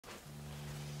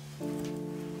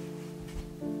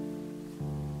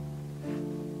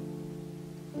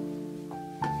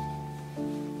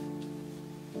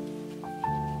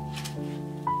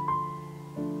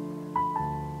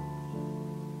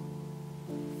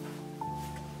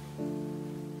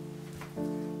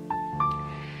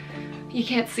You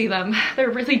can't see them. They're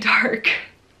really dark.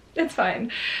 It's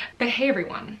fine. But hey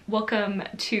everyone, welcome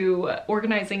to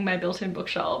organizing my built-in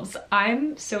bookshelves.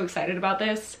 I'm so excited about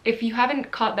this. If you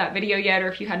haven't caught that video yet, or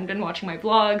if you hadn't been watching my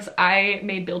vlogs, I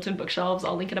made built-in bookshelves.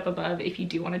 I'll link it up above if you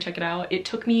do want to check it out. It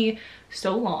took me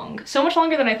so long, so much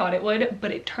longer than I thought it would,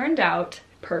 but it turned out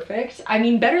perfect. I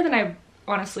mean, better than I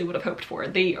honestly would have hoped for.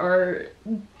 They are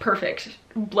perfect.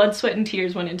 Blood, sweat, and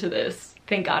tears went into this.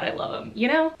 Thank God I love them, you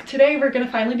know? Today we're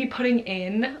gonna finally be putting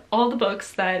in all the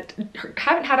books that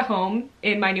haven't had a home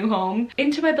in my new home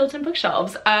into my built-in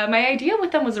bookshelves. My idea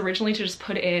with them was originally to just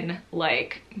put in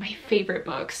like my favorite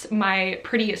books, my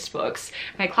prettiest books,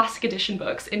 my classic edition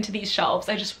books into these shelves.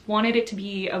 I just wanted it to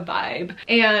be a vibe,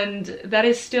 and that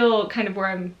is still kind of where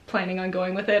I'm planning on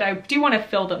going with it. I do want to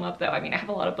fill them up though. I mean, I have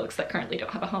a lot of books that currently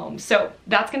don't have a home, so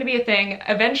that's gonna be a thing.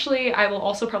 Eventually I will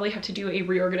also probably have to do a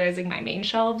reorganizing my main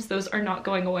shelves. Those are not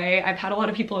going away. I've had a lot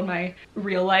of people in my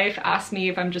real life ask me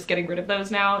if I'm just getting rid of those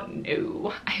now.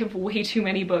 No, I have way too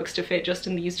many books to fit just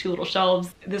in these two little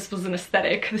shelves. This was an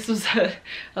aesthetic. This was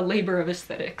a labor of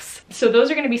aesthetics. So those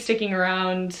are going to be sticking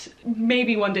around.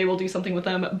 Maybe one day we'll do something with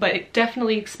them, but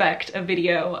definitely expect a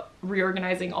video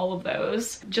reorganizing all of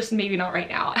those. Just maybe not right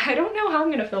now. I don't know how I'm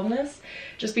going to film this,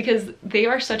 just because they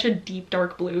are such a deep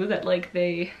dark blue that like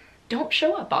they don't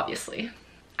show up, obviously.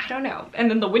 I don't know. And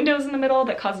then the windows in the middle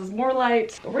that causes more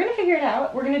light. But we're gonna figure it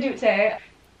out. We're gonna do it today.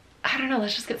 I don't know,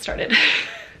 let's just get started.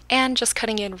 And just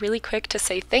cutting in really quick to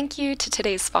say thank you to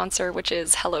today's sponsor, which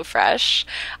is HelloFresh.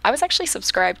 I was actually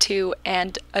subscribed to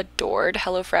and adored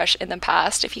HelloFresh in the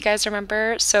past, if you guys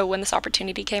remember. So when this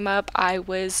opportunity came up, I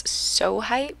was so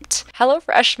hyped.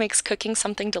 HelloFresh makes cooking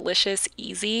something delicious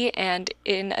easy, and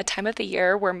in a time of the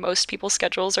year where most people's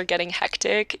schedules are getting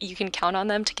hectic, you can count on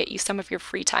them to get you some of your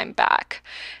free time back.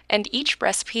 And each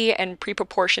recipe and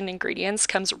pre-proportioned ingredients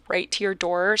comes right to your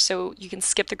door, so you can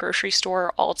skip the grocery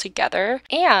store altogether.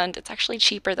 And it's actually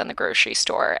cheaper than the grocery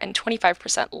store and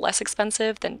 25% less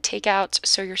expensive than takeout,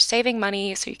 so you're saving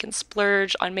money so you can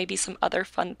splurge on maybe some other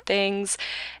fun things,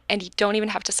 and you don't even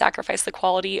have to sacrifice the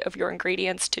quality of your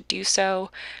ingredients to do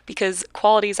so, because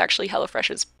quality is actually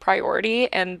HelloFresh's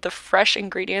priority, and the fresh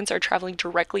ingredients are traveling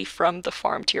directly from the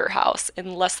farm to your house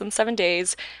in less than 7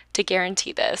 days to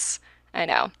guarantee this. I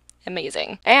know,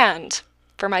 amazing. And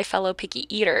for my fellow picky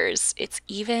eaters, it's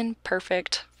even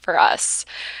perfect for us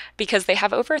because they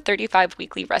have over 35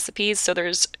 weekly recipes, so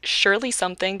there's surely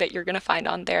something that you're going to find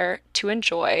on there to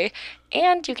enjoy,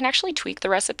 and you can actually tweak the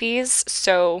recipes,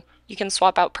 so you can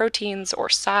swap out proteins or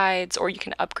sides, or you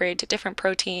can upgrade to different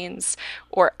proteins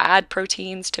or add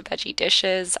proteins to veggie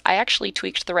dishes. I actually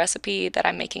tweaked the recipe that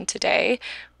I'm making today,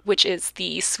 which is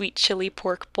the sweet chili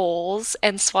pork bowls,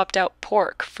 and swapped out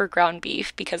pork for ground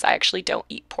beef because I actually don't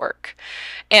eat pork.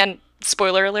 And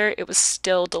spoiler alert, it was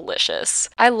still delicious.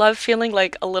 I love feeling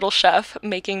like a little chef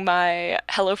making my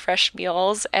HelloFresh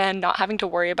meals and not having to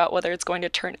worry about whether it's going to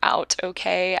turn out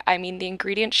okay. I mean, the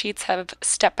ingredient sheets have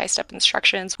step-by-step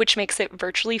instructions, which makes it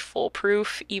virtually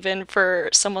foolproof even for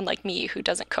someone like me who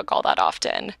doesn't cook all that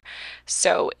often.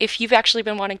 So if you've actually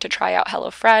been wanting to try out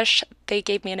HelloFresh, they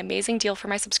gave me an amazing deal for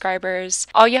my subscribers.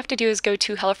 All you have to do is go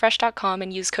to HelloFresh.com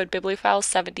and use code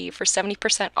Bibliophile70 for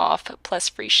 70% off plus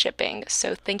free shipping.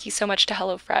 So thank you so much to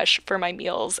HelloFresh for my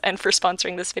meals and for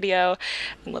sponsoring this video.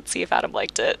 And let's see if Adam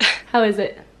liked it. How is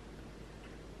it?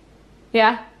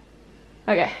 Yeah?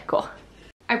 Okay, cool.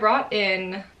 I brought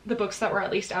in the books that were at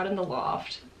least out in the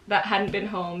loft that hadn't been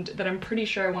homed that I'm pretty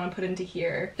sure I want to put into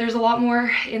here. There's a lot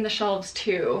more in the shelves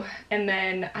too, and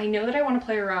then I know that I want to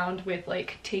play around with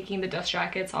like taking the dust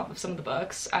jackets off of some of the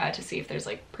books to see if there's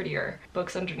like prettier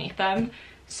books underneath them.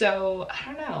 So I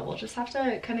don't know, we'll just have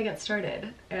to kind of get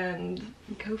started and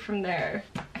go from there.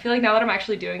 I feel like now that I'm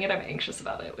actually doing it, I'm anxious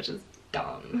about it, which is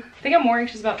dumb. I think I'm more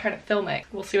anxious about trying to film it.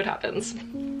 We'll see what happens.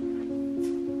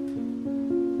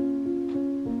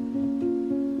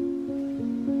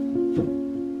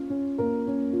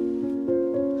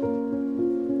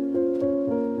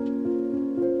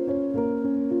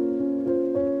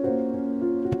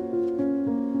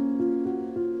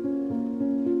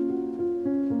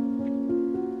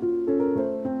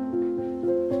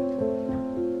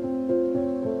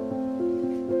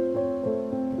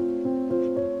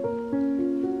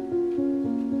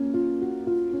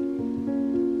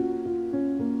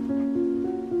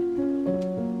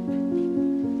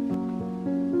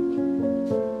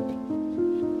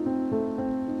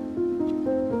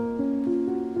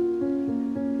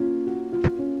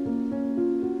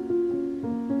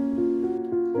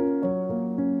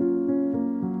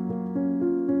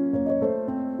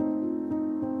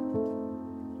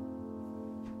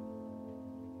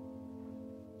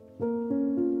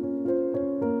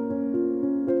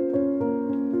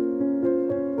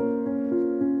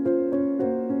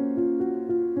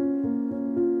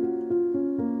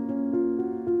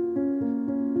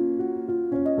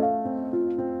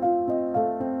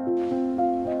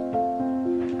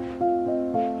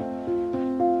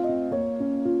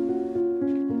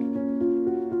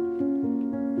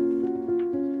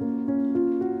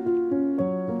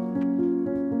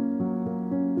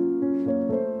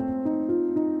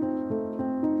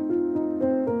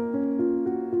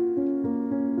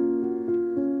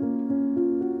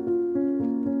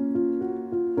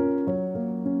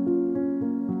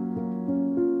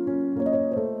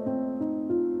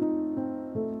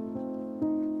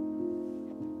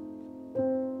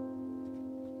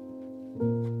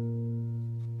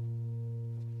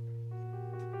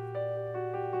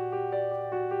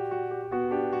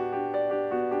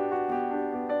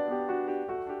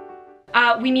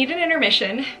 We need an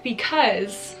intermission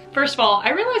because, first of all,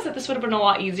 I realized that this would have been a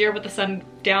lot easier with the sun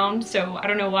down, so I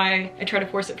don't know why I try to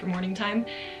force it for morning time.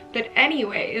 But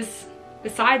anyways,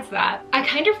 besides that, I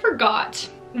kind of forgot.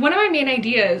 One of my main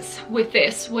ideas with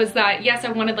this was that, yes,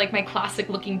 I wanted like my classic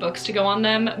looking books to go on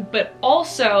them, but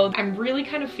also I'm really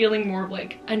kind of feeling more of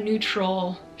like a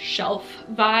neutral shelf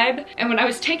vibe. And when I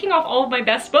was taking off all of my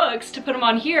best books to put them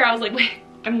on here, I was like, wait,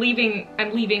 I'm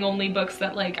leaving only books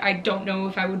that like I don't know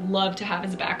if I would love to have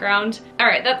as a background. All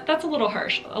right, that's a little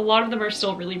harsh. A lot of them are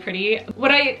still really pretty.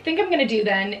 What I think I'm gonna do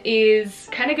then is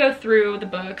kind of go through the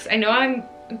books. I know I'm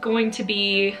going to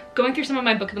be going through some of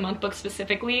my book of the month books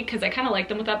specifically because I kind of like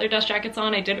them without their dust jackets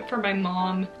on. I did it for my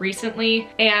mom recently,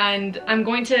 and I'm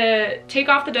going to take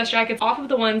off the dust jackets off of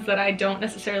the ones that I don't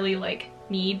necessarily like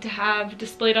need to have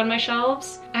displayed on my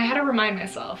shelves. I had to remind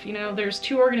myself, you know, there's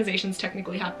 2 organizations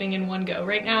technically happening in one go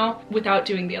right now without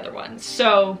doing the other ones.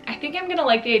 So I think I'm gonna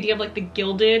like the idea of like the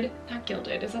gilded, not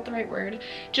gilded, is that the right word?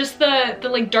 Just the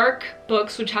like dark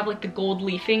books which have like the gold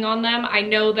leafing on them. I'm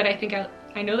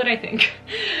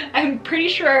pretty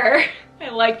sure I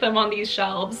like them on these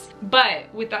shelves.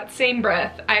 But with that same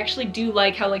breath, I actually do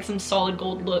like how like some solid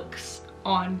gold looks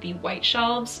on the white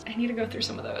shelves. I need to go through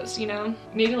some of those, you know?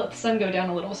 Maybe let the sun go down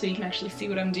a little so you can actually see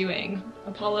what I'm doing.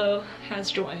 Apollo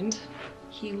has joined.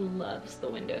 He loves the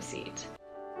window seat.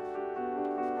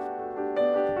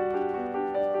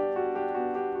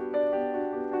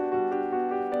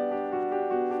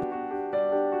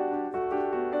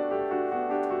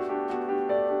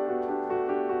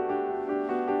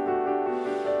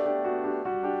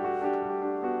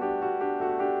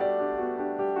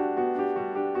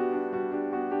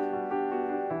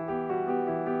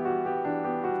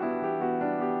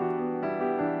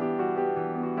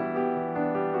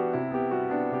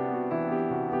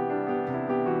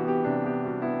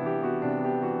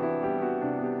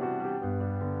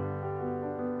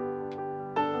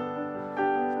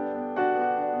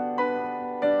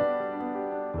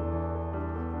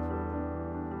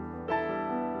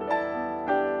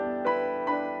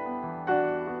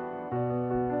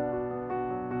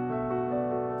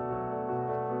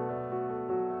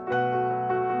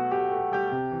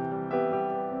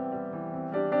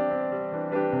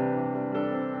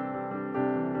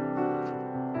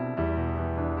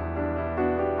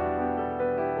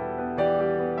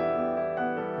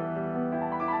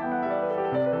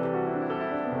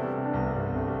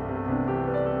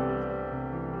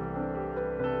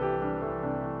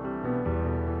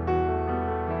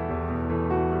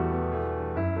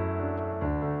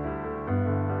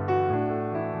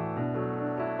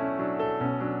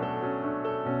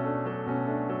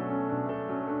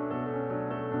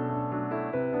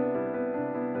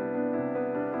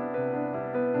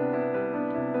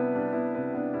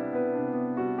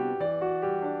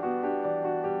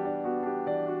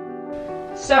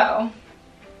 So,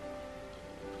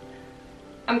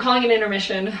 I'm calling it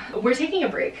intermission. We're taking a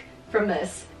break from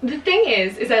this. The thing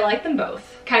is I like them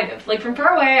both, kind of. Like from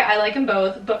far away, I like them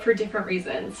both, but for different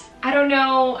reasons. I don't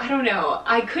know.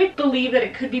 I could believe that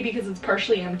it could be because it's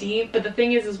partially empty, but the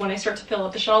thing is when I start to fill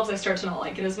up the shelves, I start to not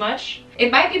like it as much.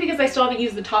 It might be because I still haven't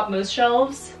used the topmost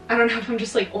shelves. I don't know if I'm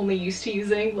just like only used to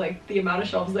using like the amount of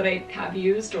shelves that I have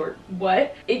used or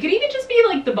what. It could even just be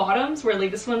like the bottoms where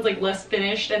like this one's like less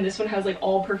finished and this one has like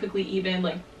all perfectly even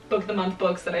like book of the month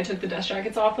books that I took the dust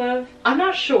jackets off of. I'm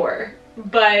not sure,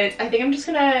 but I think I'm just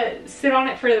gonna sit on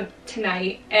it for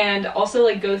tonight and also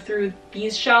like go through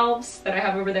these shelves that I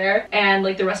have over there and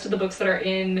like the rest of the books that are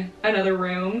in another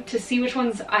room to see which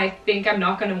ones I think I'm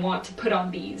not gonna want to put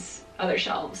on these other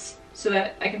shelves, so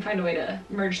that I can find a way to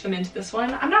merge them into this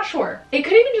one. I'm not sure. It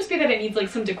could even just be that it needs like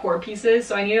some decor pieces,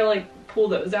 so I need to like pull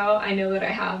those out. I know that I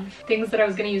have things that I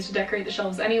was gonna use to decorate the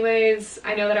shelves anyways.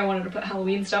 I know that I wanted to put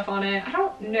Halloween stuff on it. I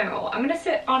don't know. I'm gonna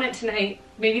sit on it tonight.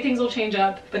 Maybe things will change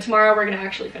up, but tomorrow we're gonna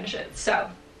actually finish it. So,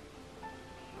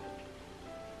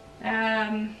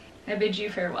 I bid you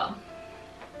farewell.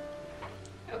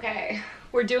 Okay,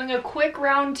 we're doing a quick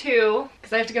round 2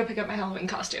 because I have to go pick up my Halloween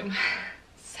costume.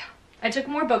 So, I took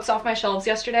more books off my shelves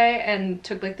yesterday and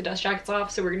took like the dust jackets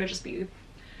off, so we're gonna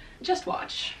just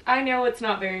watch. I know it's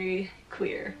not very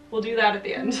clear. We'll do that at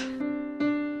the end.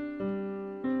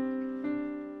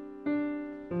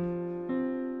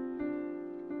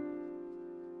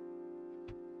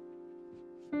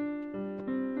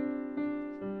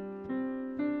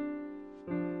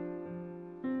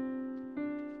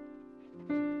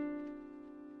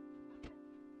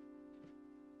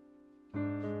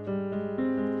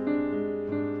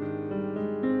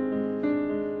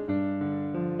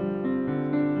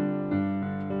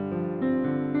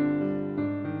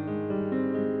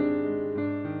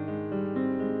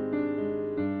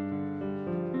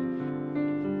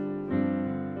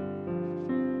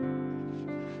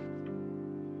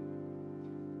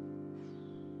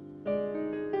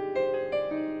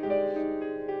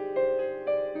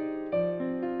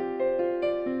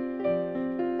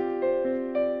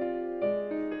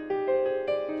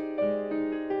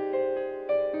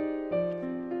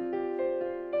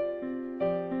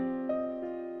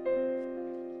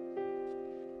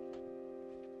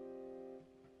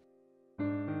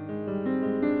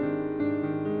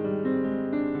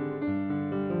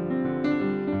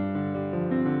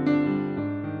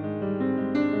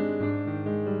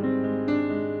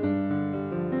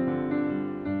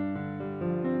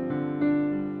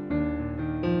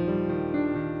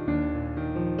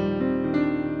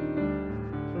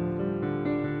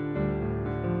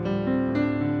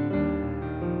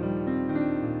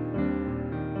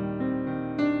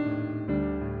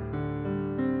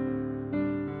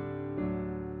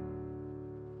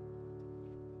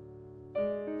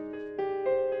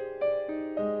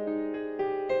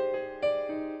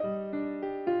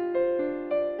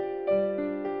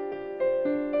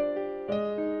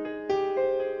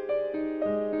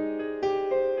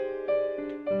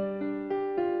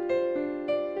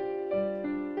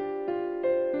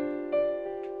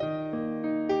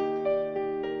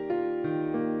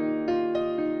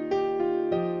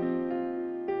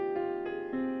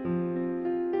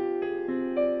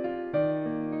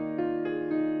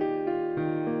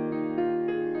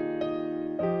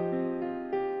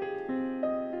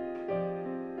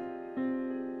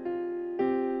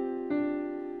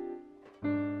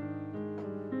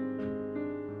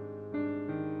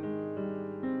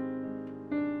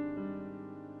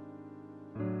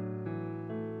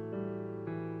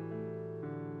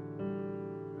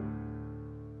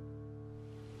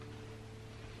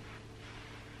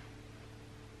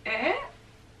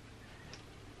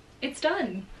 it's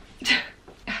done.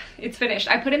 It's finished.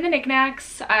 I put in the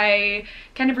knickknacks. I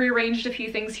kind of rearranged a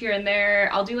few things here and there.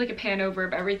 I'll do like a pan over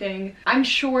of everything. I'm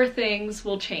sure things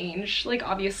will change. Like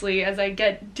obviously as I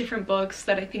get different books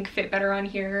that I think fit better on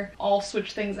here, I'll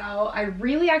switch things out. I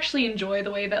really actually enjoy the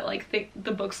way that like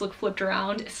the books look flipped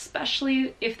around,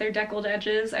 especially if they're deckled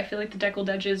edges. I feel like the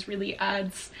deckled edges really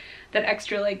adds that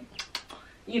extra like,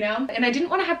 you know? And I didn't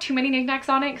want to have too many knickknacks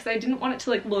on it because I didn't want it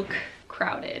to like look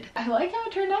crowded. I like how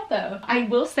it turned out though. I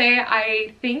will say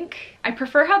I think I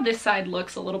prefer how this side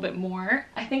looks a little bit more.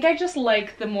 I think I just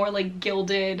like the more like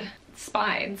gilded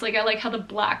spines. Like I like how the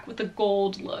black with the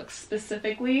gold looks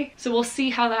specifically. So we'll see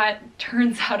how that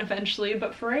turns out eventually,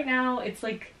 but for right now it's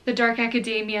like the dark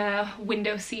academia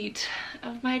window seat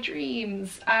of my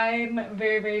dreams. I'm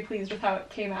very, very pleased with how it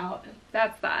came out.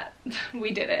 That's that.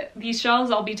 We did it. These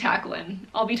shelves I'll be tackling.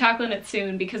 I'll be tackling it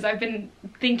soon because I've been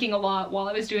thinking a lot while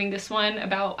I was doing this one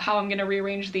about how I'm gonna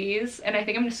rearrange these, and I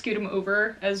think I'm gonna scoot them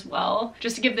over as well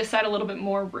just to give this side a little bit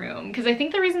more room, because I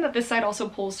think the reason that this side also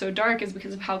pulls so dark is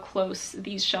because of how close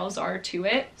these shelves are to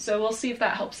it. So we'll see if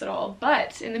that helps at all,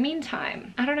 but in the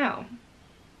meantime, I don't know.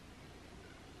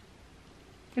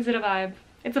 Is it a vibe?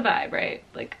 It's a vibe, right?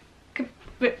 Like,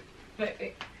 wait.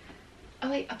 Oh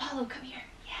wait, Apollo, come here.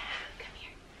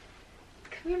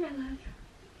 Come here, my love.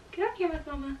 Get up here, my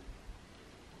mama.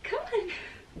 Come on.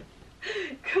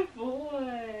 Good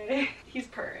boy. He's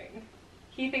purring.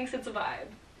 He thinks it's a vibe.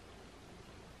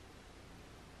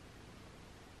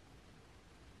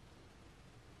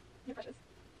 You're precious.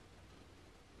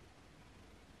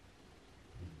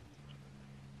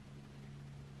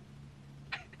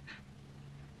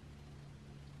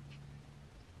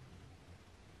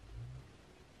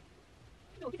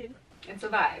 It's a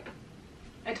vibe.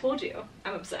 I told you,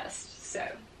 I'm obsessed, so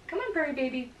come on, furry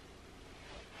baby.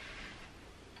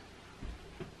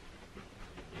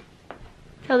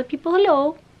 Tell the people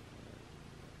hello.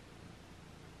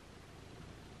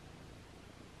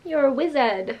 You're a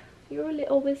wizard. You're a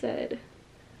little wizard.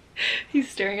 He's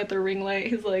staring at the ring light.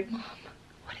 He's like, Mom,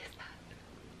 what is that?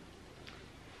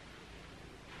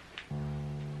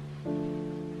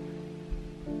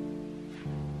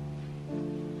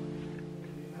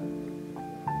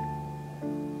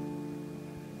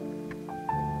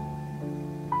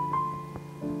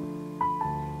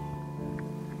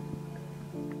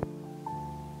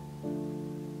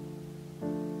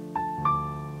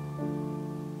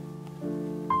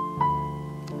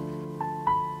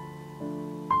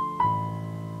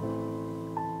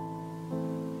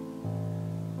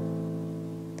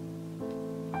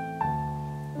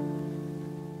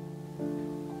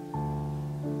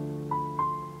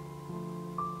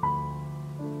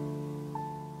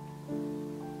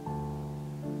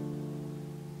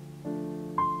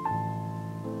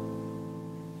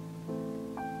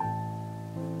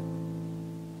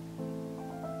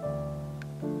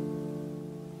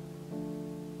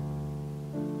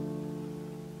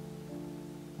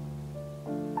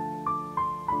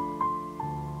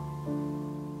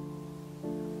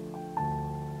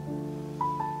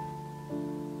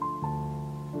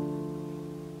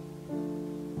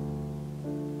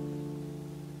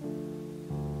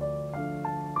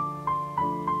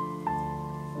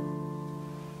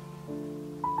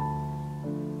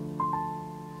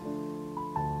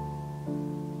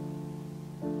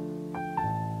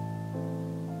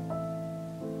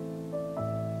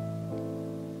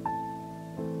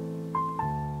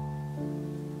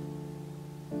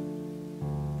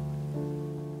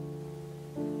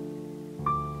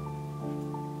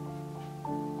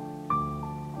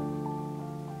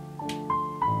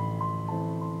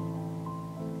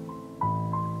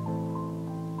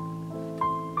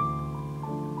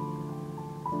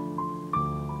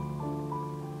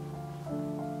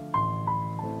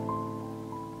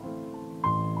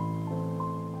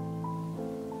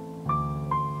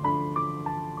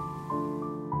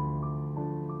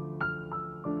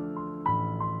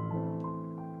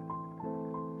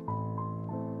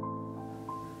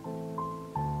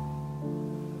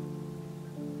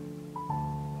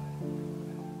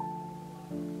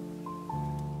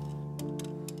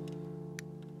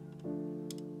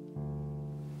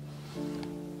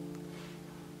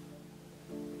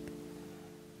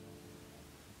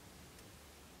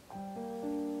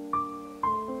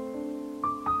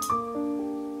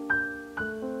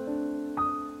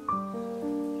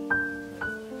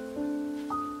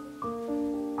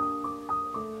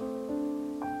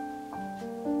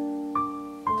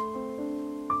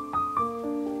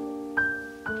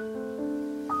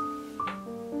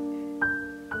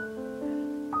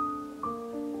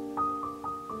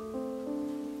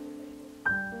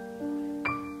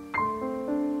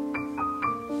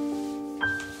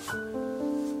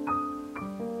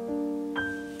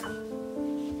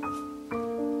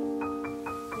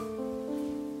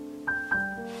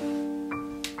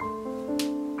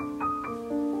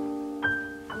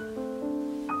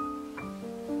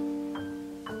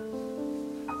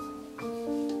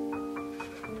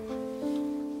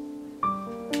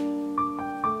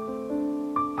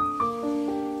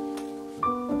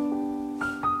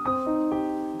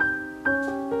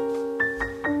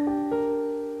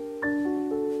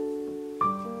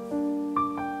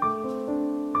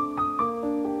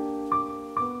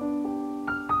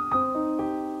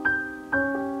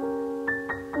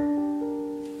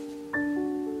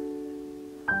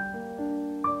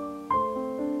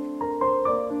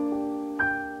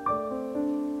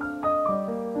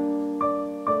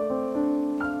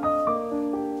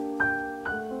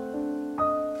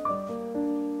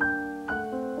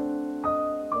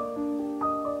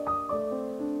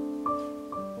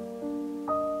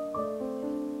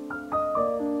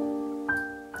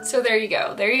 So there you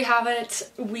go. There you have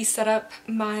it. We set up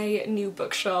my new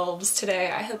bookshelves today.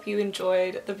 I hope you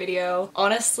enjoyed the video.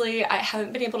 Honestly, I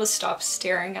haven't been able to stop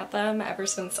staring at them ever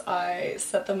since I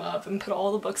set them up and put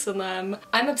all the books in them.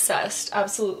 I'm obsessed,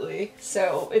 absolutely.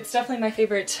 So it's definitely my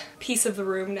favorite piece of the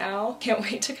room now. Can't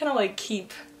wait to kind of like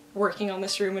keep working on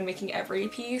this room and making every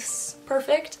piece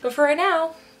perfect. But for right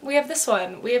now, we have this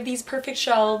one. We have these perfect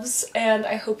shelves, and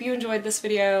I hope you enjoyed this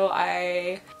video.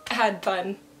 I had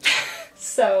fun.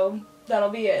 So that'll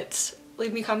be it.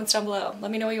 Leave me comments down below.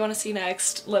 Let me know what you want to see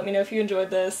next. Let me know if you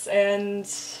enjoyed this,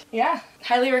 and yeah,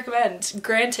 highly recommend.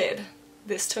 Granted,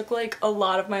 this took like a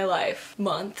lot of my life.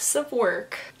 Months of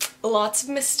work, lots of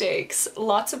mistakes,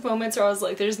 lots of moments where I was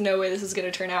like, there's no way this is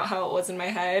gonna turn out how it was in my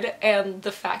head, and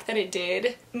the fact that it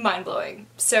did, mind-blowing.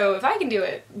 So if I can do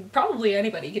it, probably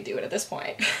anybody could do it at this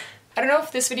point. I don't know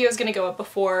if this video is gonna go up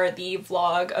before the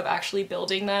vlog of actually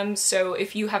building them, so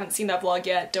if you haven't seen that vlog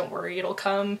yet, don't worry, it'll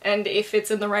come. And if it's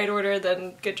in the right order,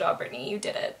 then good job, Brittany, you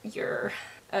did it. You're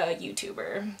a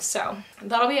YouTuber. So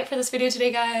that'll be it for this video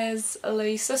today, guys. I love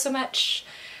you so much,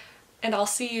 and I'll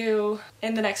see you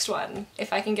in the next one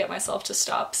if I can get myself to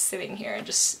stop sitting here and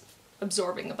just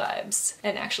absorbing the vibes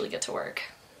and actually get to work.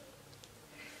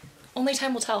 Only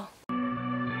time will tell.